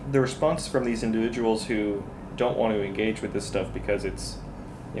from these individuals who don't want to engage with this stuff because it's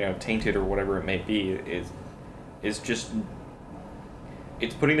tainted or whatever it may be is just,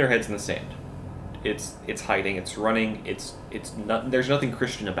 it's putting their heads in the sand. It's hiding, it's running, it's not, there's nothing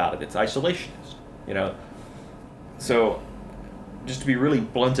Christian about it. It's isolationist, So, just to be really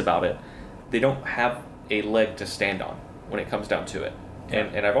blunt about it, they don't have a leg to stand on when it comes down to it.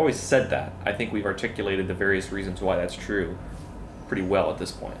 And I've always said that. I think we've articulated the various reasons why that's true pretty well at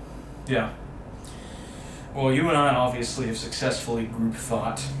this point. Yeah. Well, you and I obviously have successfully group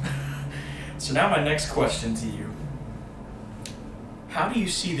thought. So now my next question to you. How do you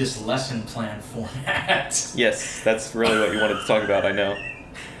see this lesson plan format? Yes, that's really what you wanted to talk about, I know.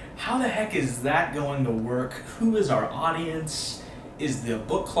 How the heck is that going to work? Who is our audience? Is the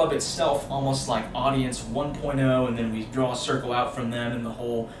book club itself almost like audience 1.0, and then we draw a circle out from them, and the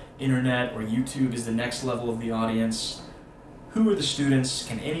whole internet or YouTube is the next level of the audience? Who are the students?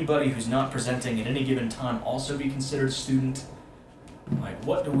 Can anybody who's not presenting at any given time also be considered a student? Like,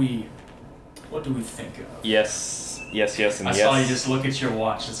 what do we think of? Yes, and I saw you just look at your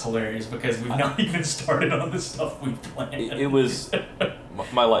watch. It's hilarious because we've not even started on the stuff we planned. It was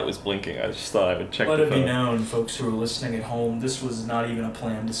My light was blinking. I just thought I would check Let the it phone. be known, folks who are listening at home, this was not even a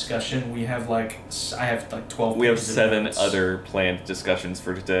planned discussion. We have I have like 12 We have pages of 7 notes. other planned discussions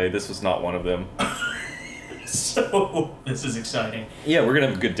for today. This was not one of them. So, this is exciting. Yeah, we're gonna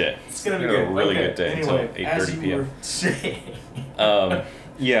have a good day. It's gonna be We're gonna have good. a really Okay, good day anyway, until as 8:30 you p.m. were saying.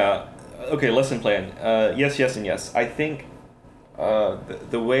 Yeah. Okay, lesson plan. Yes, yes, and yes. I think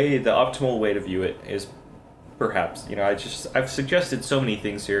the optimal way to view it is perhaps, I've suggested so many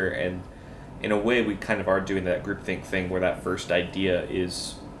things here, and in a way we kind of are doing that groupthink thing where that first idea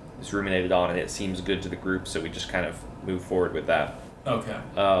is ruminated on and it seems good to the group, so we just kind of move forward with that. Okay.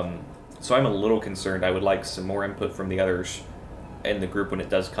 So I'm a little concerned. I would like some more input from the others in the group when it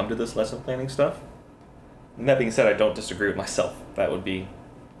does come to this lesson planning stuff. And that being said, I don't disagree with myself. That would be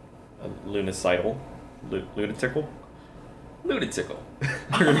a lunatical. Lunatical? Lunatical.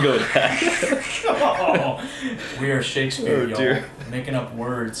 We're going to go with that. Oh, we are Shakespeare, Oh, y'all. dear. Making up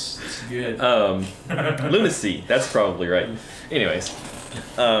words. It's good. Lunacy. That's probably right. Anyways.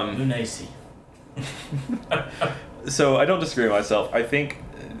 Lunacy. So I don't disagree with myself. I think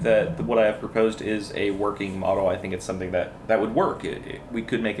that what I have proposed is a working model. I think it's something that would work. We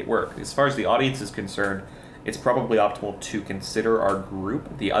could make it work. As far as the audience is concerned, it's probably optimal to consider our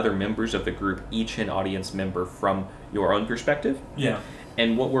group, the other members of the group, each an audience member from your own perspective. Yeah.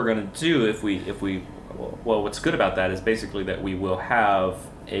 And what we're going to do if we what's good about that is basically that we will have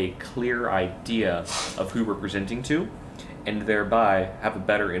a clear idea of who we're presenting to, and thereby have a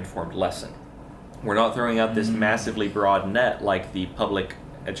better informed lesson. We're not throwing out this massively broad net like the public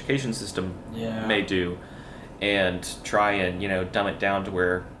education system may do, and try and dumb it down to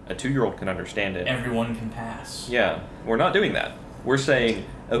where a 2-year-old can understand it. Everyone can pass. Yeah, we're not doing that. We're saying,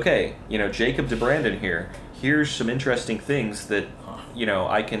 okay, Jacob to Brandon here. Here's some interesting things that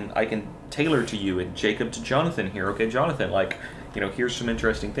I can tailor to you, and Jacob to Jonathan here. Okay, Jonathan, here's some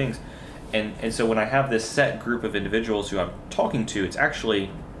interesting things, and so when I have this set group of individuals who I'm talking to, it's actually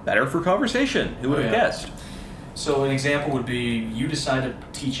better for conversation. Who would have guessed? So an example would be you decide to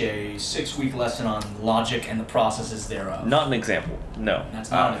teach a 6-week lesson on logic and the processes thereof. Not an example. No.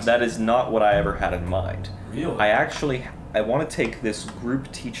 That's not an example. That is not what I ever had in mind. Really? I want to take this group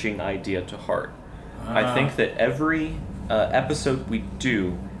teaching idea to heart. I think that every episode we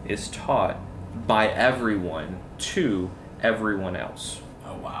do is taught by everyone to everyone else.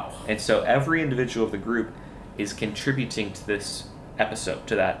 Oh, wow. And so every individual of the group is contributing to this episode,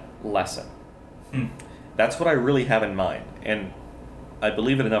 to that lesson. That's what I really have in mind, and I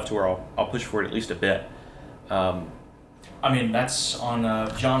believe it enough to where I'll push for it at least a bit. I mean, that's on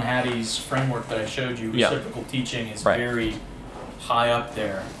John Hattie's framework that I showed you. Reciprocal teaching is very high up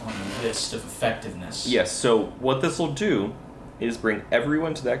there on the list of effectiveness. Yes, so what this will do is bring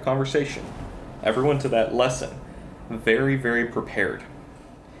everyone to that conversation, everyone to that lesson, very, very prepared.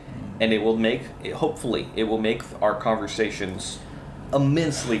 And it will hopefully, it will make our conversations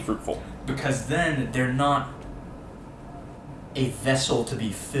immensely fruitful. Because then they're not a vessel to be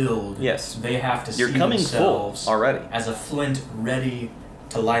filled. Yes. They have to You're see coming themselves full already. as a flint ready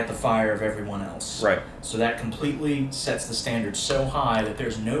to light the fire of everyone else. Right. So that completely sets the standard so high that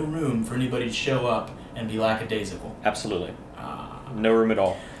there's no room for anybody to show up and be lackadaisical. Absolutely. No room at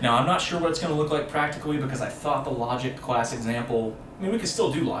all. Now, I'm not sure what it's going to look like practically because I thought the logic class example, I mean, we could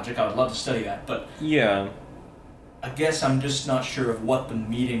still do logic. I would love to study that, but Yeah. I guess I'm just not sure of what the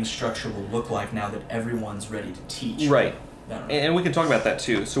meeting structure will look like now that everyone's ready to teach. Right. That- And we can talk about that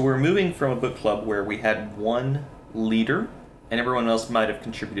too. So we're moving from a book club where we had one leader and everyone else might have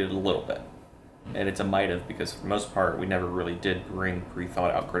contributed a little bit. And it's a might have because for the most part we never really did bring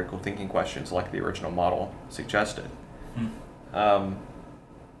pre-thought out critical thinking questions like the original model suggested.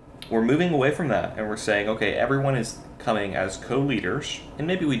 We're moving away from that and we're saying, okay, everyone is coming as co-leaders, and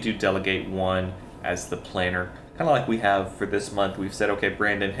maybe we do delegate one as the planner. Kind of like we have for this month, we've said, okay,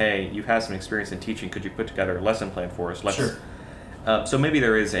 Brandon, hey, you've had some experience in teaching. Could you put together a lesson plan for us? Sure. So maybe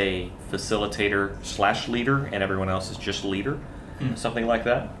there is a facilitator / leader, and everyone else is just leader, something like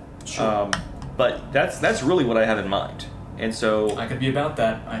that. Sure. But that's really what I have in mind. And so I could be about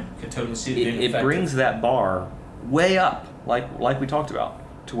that. I could totally see it being it effective. brings that bar way up, like we talked about,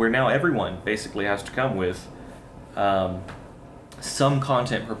 to where now everyone basically has to come with some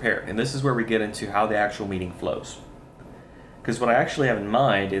content prepared. And this is where we get into how the actual meeting flows. Because what I actually have in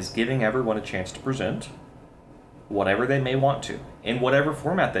mind is giving everyone a chance to present whatever they may want to, in whatever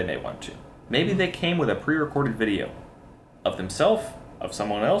format they may want to. Maybe they came with a pre-recorded video of themselves, of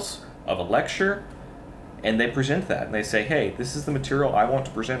someone else, of a lecture, and they present that. And they say, hey, this is the material I want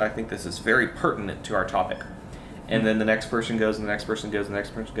to present. I think this is very pertinent to our topic. And then the next person goes, and the next person goes, and the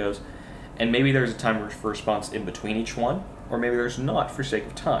next person goes. And maybe there's a time for response in between each one, or maybe there's not for sake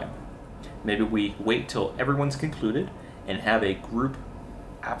of time. Maybe we wait till everyone's concluded and have a group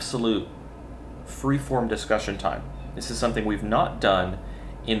absolute free-form discussion time. This is something we've not done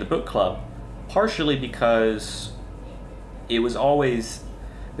in the book club, partially because there was always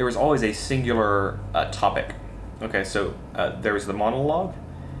a singular topic. Okay, so there was the monologue,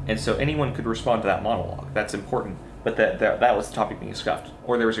 and so anyone could respond to that monologue. That's important. But that was the topic being discussed.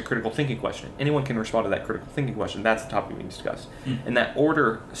 Or there was a critical thinking question. Anyone can respond to that critical thinking question. That's the topic being discussed. And that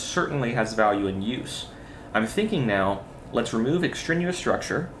order certainly has value in use. I'm thinking now, let's remove extraneous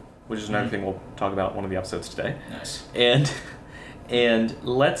structure, which is another thing we'll talk about in one of the episodes today. Nice. And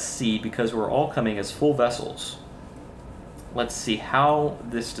let's see, because we're all coming as full vessels, let's see how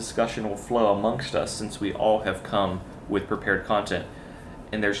this discussion will flow amongst us since we all have come with prepared content.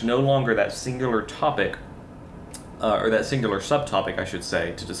 And there's no longer that singular topic, or that singular subtopic, I should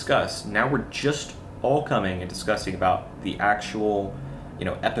say, to discuss. Now we're just all coming and discussing about the actual,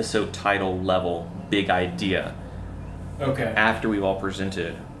 episode title level big idea. Okay. After we've all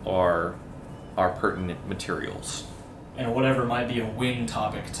presented our pertinent materials. And whatever might be a wing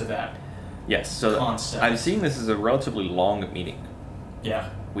topic to that. Yes. So concept. I'm seeing this as a relatively long meeting.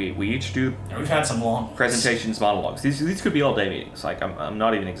 Yeah. We each do. And we've had some long presentations, monologues. These could be all day meetings. Like I'm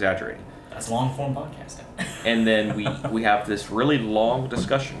not even exaggerating. That's long form podcasting. And then we have this really long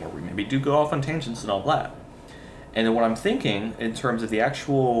discussion where we maybe do go off on tangents and all that. And then what I'm thinking in terms of the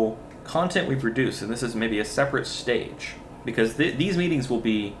actual content we produce, and this is maybe a separate stage, because these meetings will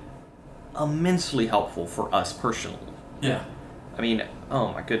be immensely helpful for us personally. Yeah. I mean,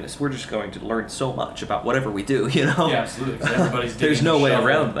 oh my goodness, we're just going to learn so much about whatever we do, Yeah, absolutely. Because everybody's digging There's no the way shovel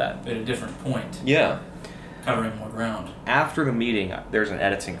around that. at a different point. Yeah. Covering more ground. After the meeting, there's an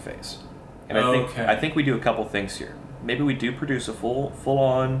editing phase. And I think we do a couple things here. Maybe we do produce a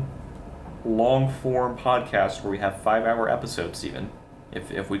full-on, long-form podcast where we have 5-hour episodes even,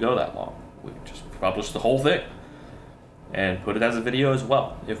 if we go that long. We just publish the whole thing and put it as a video as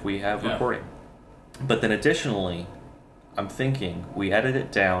well if we have recording. But then additionally, I'm thinking we edit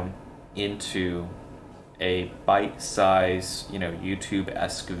it down into a bite-size,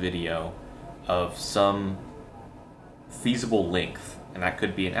 YouTube-esque video of some feasible length. And that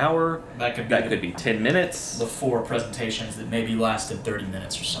could be an hour. That could be 10 minutes. The 4 presentations that maybe lasted 30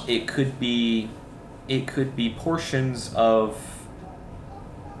 minutes or something. It could be portions of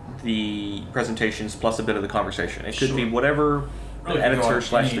the presentations plus a bit of the conversation. It could be whatever the editor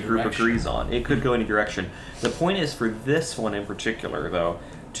 / the group agrees on. It could go any direction. The point is for this one in particular, though,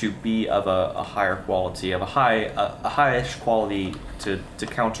 to be of a higher quality, of a high-ish quality to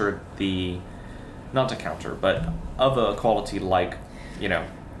counter the, not to counter, but of a quality like,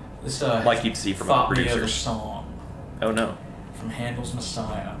 this, like you'd see from other producers. Me of a song. Oh no. From Handel's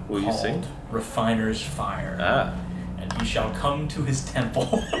Messiah. Will you sing? Refiner's Fire. Ah. And he shall come to his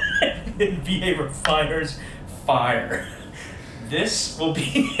temple and be a refiner's fire. This will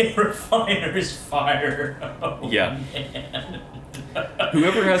be a refiner's fire. Oh, yeah. Man.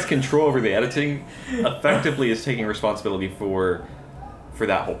 Whoever has control over the editing effectively is taking responsibility for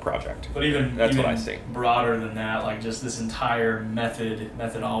that whole project. But that's what I see. Broader than that, like just this entire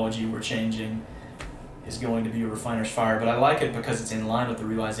methodology we're changing is going to be a refiner's fire. But I like it because it's in line with the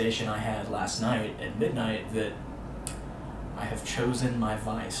realization I had last night at midnight that I have chosen my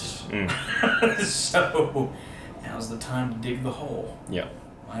vice. So now's the time to dig the hole. Yeah.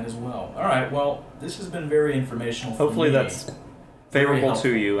 Might as well. All right, well, this has been very informational for Hopefully me. That's favorable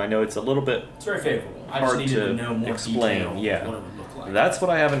to you. I know it's a little bit It's very favorable. I hard just needed to to know more explain. detail Yeah. of what it would look like. That's what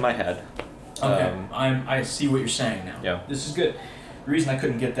I have in my head. Okay, I see what you're saying now. Yeah. This is good. The reason I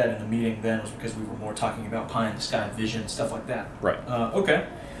couldn't get that in the meeting then was because we were more talking about pie in the sky vision, stuff like that. Right. Okay.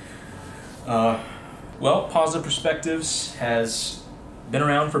 Well, Positive Perspectives has been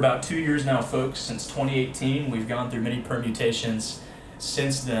around for about 2 years now, folks, since 2018. We've gone through many permutations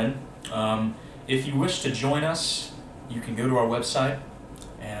since then. If you wish to join us, you can go to our website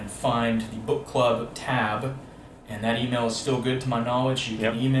and find the book club tab, and that email is still good to my knowledge. You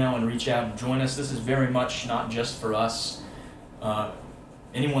can email and reach out and join us. This is very much not just for us.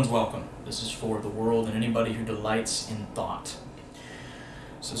 Anyone's welcome. This is for the world and anybody who delights in thought.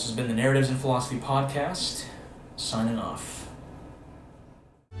 So this has been the Narratives in Philosophy podcast, signing off.